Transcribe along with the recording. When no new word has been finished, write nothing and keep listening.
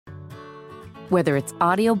Whether it's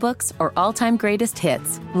audiobooks or all-time greatest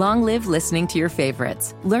hits, long live listening to your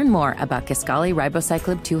favorites. Learn more about Kisqali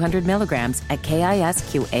Ribociclib 200 milligrams at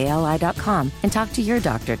KISQALI.com and talk to your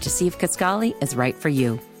doctor to see if Kisqali is right for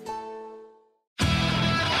you.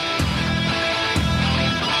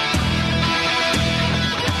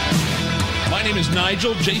 My name is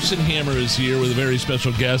Nigel. Jason Hammer is here with a very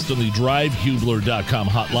special guest on the DriveHubler.com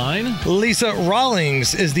hotline. Lisa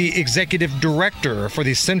Rawlings is the executive director for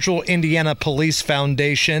the Central Indiana Police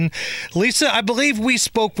Foundation. Lisa, I believe we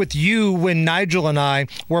spoke with you when Nigel and I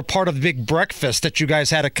were part of the big breakfast that you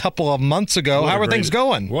guys had a couple of months ago. How are things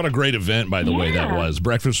going? What a great event, by the way, that was.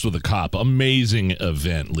 Breakfast with a Cop. Amazing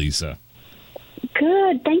event, Lisa.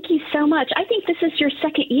 Good. Thank you so much. I think this is your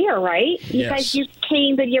second year, right? You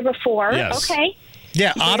came the year before. Yes. Okay.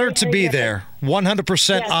 Yeah, honored to be there.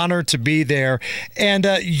 100% honored to be there. And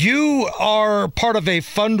you are part of a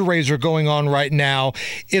fundraiser going on right now.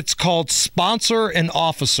 It's called Sponsor an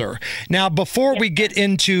Officer. Now, before we get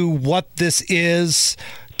into what this is,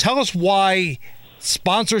 tell us why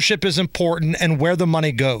sponsorship is important and where the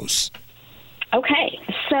money goes. Okay.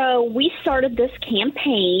 So we started this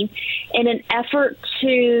campaign in an effort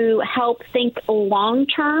to help think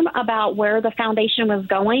long-term about where the foundation was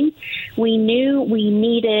going. We knew we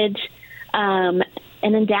needed an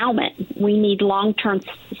endowment. We need long-term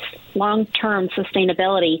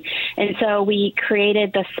sustainability. And so we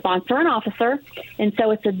created the Sponsor an Officer. And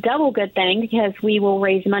so it's a double good thing because we will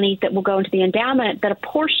raise money that will go into the endowment, but a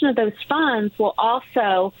portion of those funds will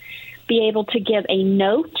also be able to give a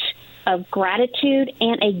note of gratitude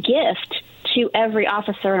and a gift to every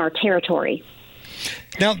officer in our territory.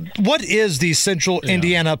 Now, what is the Central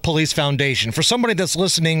Indiana Police Foundation? For somebody that's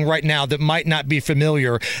listening right now that might not be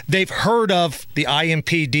familiar, they've heard of the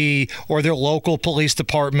IMPD or their local police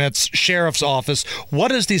departments, sheriff's office.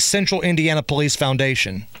 What is the Central Indiana Police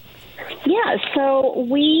Foundation? Yeah, so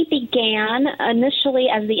we began initially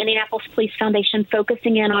as the Indianapolis Police Foundation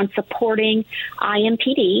focusing in on supporting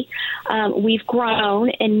IMPD. We've grown,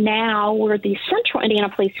 and now we're the Central Indiana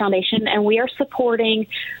Police Foundation, and we are supporting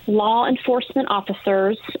law enforcement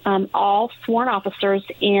officers, all sworn officers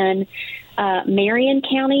in Marion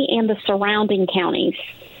County and the surrounding counties.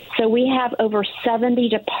 So we have over 70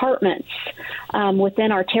 departments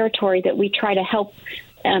within our territory that we try to help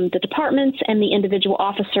the departments and the individual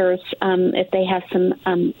officers if they have some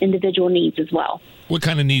individual needs as well. What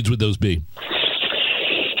kind of needs would those be?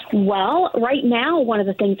 Well, right now, one of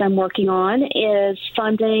the things I'm working on is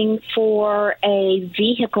funding for a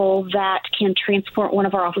vehicle that can transport one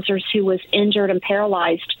of our officers who was injured and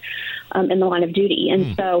paralyzed in the line of duty.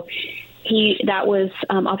 And so that was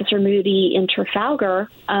Officer Moody in Trafalgar,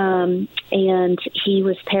 and he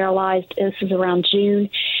was paralyzed. This is around June,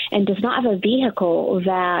 and does not have a vehicle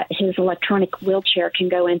that his electronic wheelchair can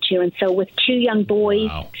go into. And so with two young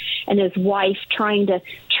boys and his wife trying to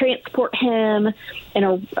transport him in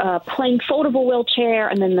a plain foldable wheelchair,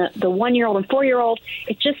 and then the 1-year-old and 4-year-old,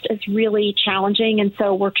 it just is really challenging. And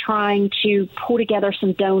so we're trying to pull together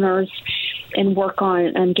some donors and work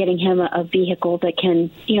on getting him a vehicle that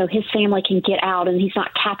can, his family can get out and he's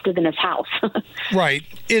not captive in his house. Right.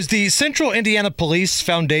 Is the Central Indiana Police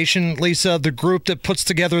Foundation, Lisa, the group that puts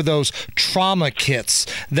together those trauma kits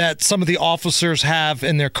that some of the officers have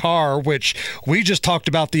in their car, which we just talked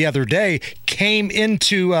about the other day, came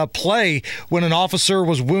into play when an officer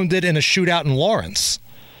was wounded in a shootout in Lawrence?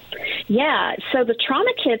 Yeah, so the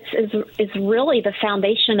trauma kits is really the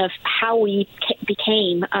foundation of how we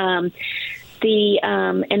became. And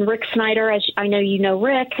Rick Snyder, as I know you know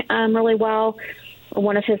Rick really well,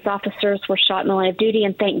 one of his officers was shot in the line of duty,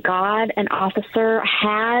 and thank God an officer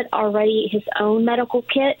had already his own medical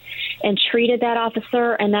kit and treated that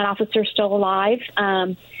officer, and that officer's still alive.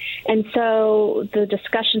 And so the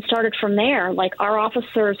discussion started from there. Like, our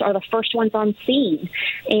officers are the first ones on scene.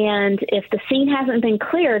 And if the scene hasn't been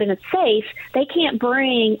cleared and it's safe, they can't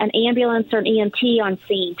bring an ambulance or an EMT on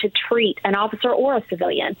scene to treat an officer or a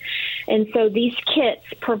civilian. And so these kits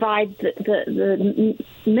provide the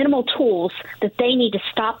minimal tools that they need to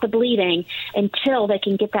stop the bleeding until they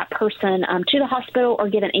can get that person to the hospital or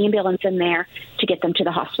get an ambulance in there to get them to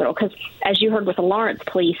the hospital. Because as you heard with the Lawrence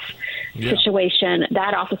police situation,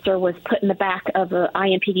 that officer was put in the back of an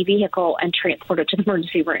IMPD vehicle and transported to the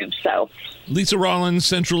emergency room. So, Lisa Rawlings,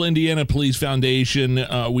 Central Indiana Police Foundation,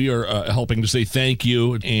 we are helping to say thank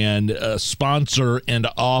you and sponsor and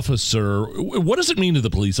officer. What does it mean to the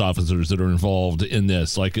police officers that are involved in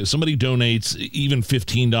this? Like, if somebody donates even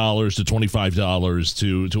 $15 to $25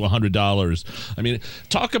 to $100. I mean,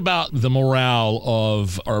 talk about the morale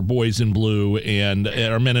of our boys in blue and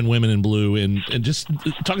our men and women in blue, and just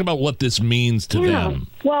talk about what this means to them.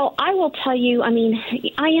 Well, I will tell you, I mean,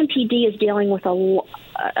 IMPD is dealing with a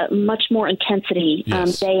much more intensity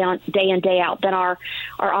day in, day out than our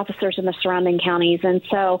officers in the surrounding counties. And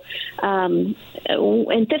so and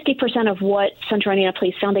 50% of what Central Indiana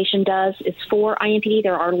Police Foundation does is for IMPD.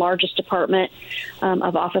 They're our largest department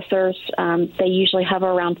of officers. They usually hover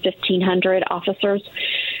around 1,500 officers.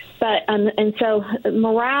 But and so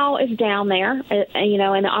morale is down there,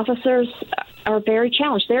 and the officers are very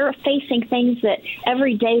challenged. They're facing things that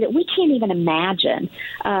every day that we can't even imagine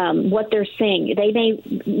what they're seeing. They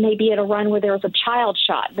may be at a run where there was a child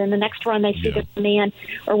shot. Then the next run they see the man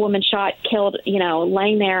or woman shot, killed,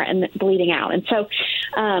 laying there and bleeding out. And so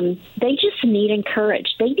they just need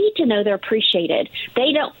encouraged. They need to know they're appreciated.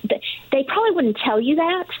 They probably wouldn't tell you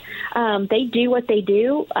that. They do what they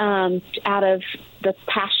do out of the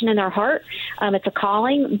passion in their heart. It's a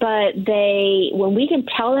calling, but when we can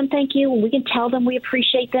tell them thank you, when we can tell them we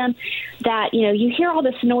appreciate them, that, you hear all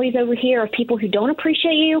this noise over here of people who don't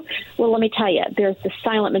appreciate you. Well, let me tell you, there's the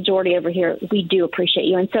silent majority over here. We do appreciate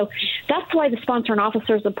you. And so that's why the sponsor and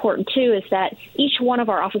officer is important too, is that each one of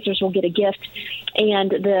our officers will get a gift,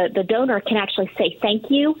 and the donor can actually say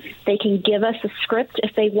thank you. They can give us a script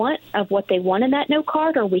if they want of what they want in that note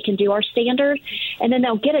card, or we can do our standard. And then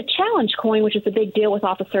they'll get a challenge coin, which is a big deal with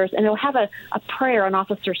officers, and they'll have a prayer, an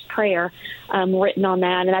officer's prayer written on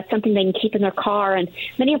that, and that's something they can keep in their car. And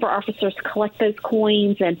many of our officers collect those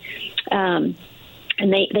coins, and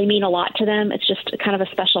they mean a lot to them. It's just kind of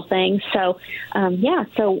a special thing. So,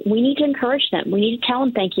 so we need to encourage them. We need to tell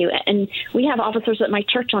them thank you. And we have officers at my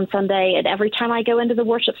church on Sunday, and every time I go into the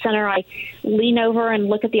worship center, I lean over and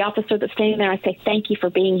look at the officer that's standing there. I say, thank you for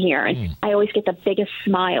being here. And I always get the biggest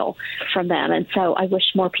smile from them. And so I wish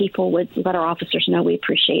more people would let our officers know we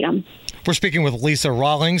appreciate them. We're speaking with Lisa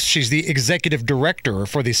Rawlings. She's the executive director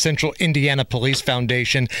for the Central Indiana Police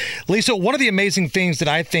Foundation. Lisa, one of the amazing things that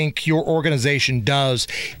I think your organization does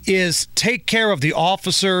is take care of the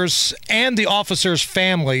officers and the officers'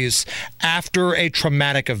 families after a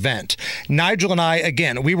traumatic event. Nigel and I,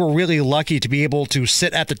 again, we were really lucky to be able to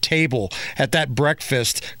sit at the table at that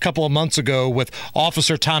breakfast a couple of months ago with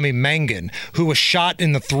Officer Tommy Mangan, who was shot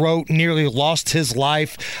in the throat, nearly lost his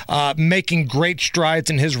life, making great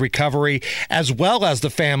strides in his recovery, as well as the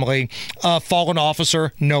family of fallen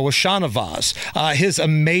officer Noah Shanavaz. His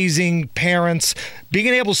amazing parents, being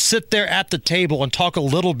able to sit there at the table and talk a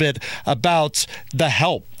little bit about the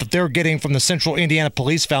help that they're getting from the Central Indiana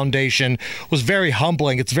Police Foundation was very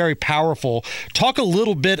humbling. It's very powerful. Talk a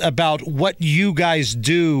little bit about what you guys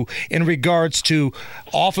do in regards to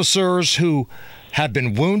officers who have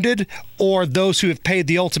been wounded or those who have paid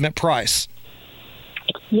the ultimate price.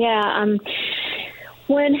 Yeah,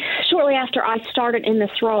 shortly after I started in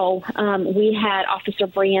this role, we had Officer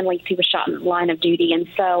Brianne Leeds, who was shot in the line of duty. And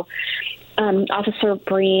so Officer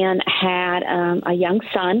Brianne had a young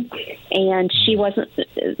son, and she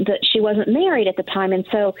wasn't married at the time. And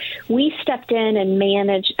so we stepped in and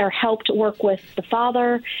managed or helped work with the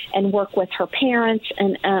father and work with her parents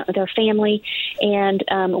and their family. And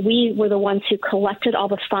we were the ones who collected all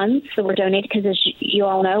the funds that were donated, because as you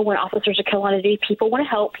all know, when officers are killed on duty, people want to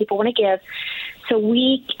help, people want to give. So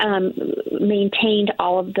we maintained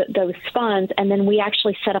all of those funds, and then we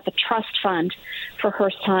actually set up a trust fund for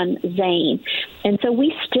her son, Zane. And so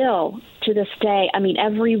we still, to this day,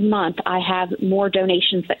 every month I have more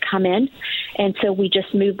donations that come in, and so we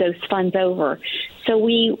just move those funds over. So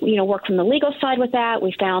we, work from the legal side with that.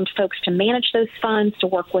 We found folks to manage those funds, to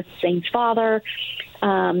work with Zane's father.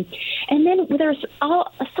 And then there's a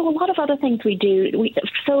lot of other things we do.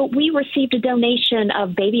 We received a donation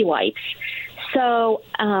of baby wipes. So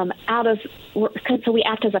so we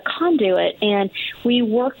act as a conduit, and we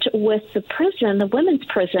worked with the prison, the women's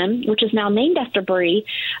prison, which is now named after Bree,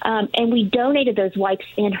 and we donated those wipes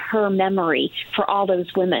in her memory for all those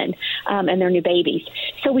women and their new babies.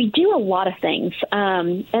 So we do a lot of things,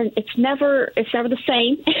 and it's never the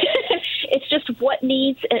same. It's just what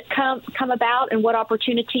needs come about and what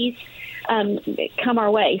opportunities come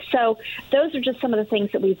our way. So those are just some of the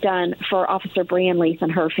things that we've done for Officer Brianne Leeds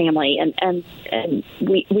and her family, and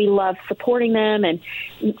we love supporting them and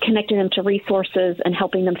connecting them to resources and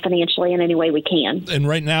helping them financially in any way we can. And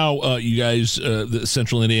right now, you guys, the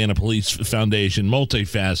Central Indiana Police Foundation,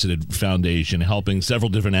 multifaceted foundation, helping several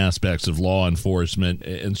different aspects of law enforcement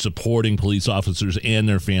and supporting police officers and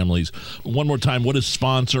their families. One more time, what is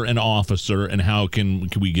sponsor and officer, and how can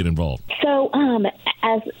we get involved? So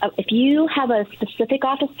if you have a specific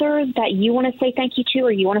officer that you want to say thank you to,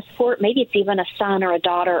 or you want to support, maybe it's even a son or a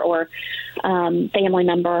daughter or family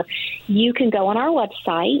member, you can go on our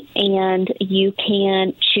website and you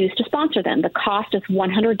can choose to sponsor them. The cost is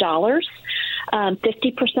 $100.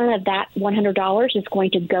 50% of that $100 is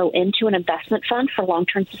going to go into an investment fund for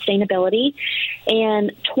long-term sustainability,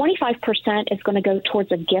 and 25% is going to go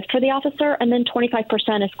towards a gift for the officer, and then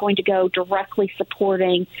 25% is going to go directly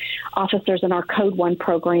supporting officers in our Code 1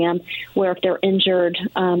 program, where if they're injured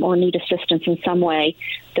or need assistance in some way,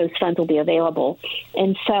 those funds will be available.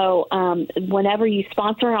 And so whenever you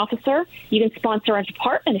sponsor an officer, you can sponsor a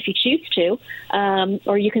department if you choose to,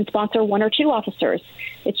 or you can sponsor one or two officers.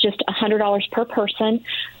 It's just $100 per person.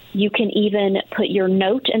 You can even put your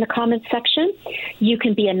note in the comments section. You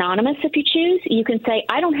can be anonymous if you choose. You can say,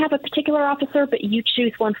 I don't have a particular officer, but you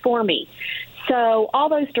choose one for me. So all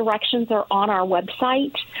those directions are on our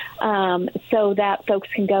website so that folks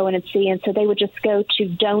can go in and see. And so they would just go to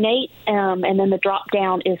donate, and then the drop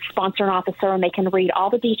down is sponsor an officer, and they can read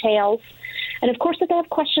all the details. And, of course, if they have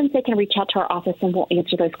questions, they can reach out to our office, and we'll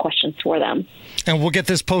answer those questions for them. And we'll get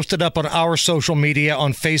this posted up on our social media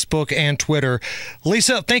on Facebook and Twitter.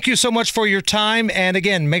 Lisa, thank you so much for your time. And,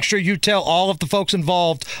 again, make sure you tell all of the folks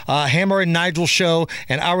involved, Hammer and Nigel Show,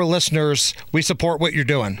 and our listeners, we support what you're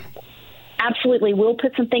doing. Absolutely. We'll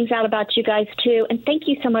put some things out about you guys, too. And thank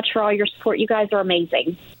you so much for all your support. You guys are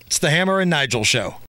amazing. It's the Hammer and Nigel Show.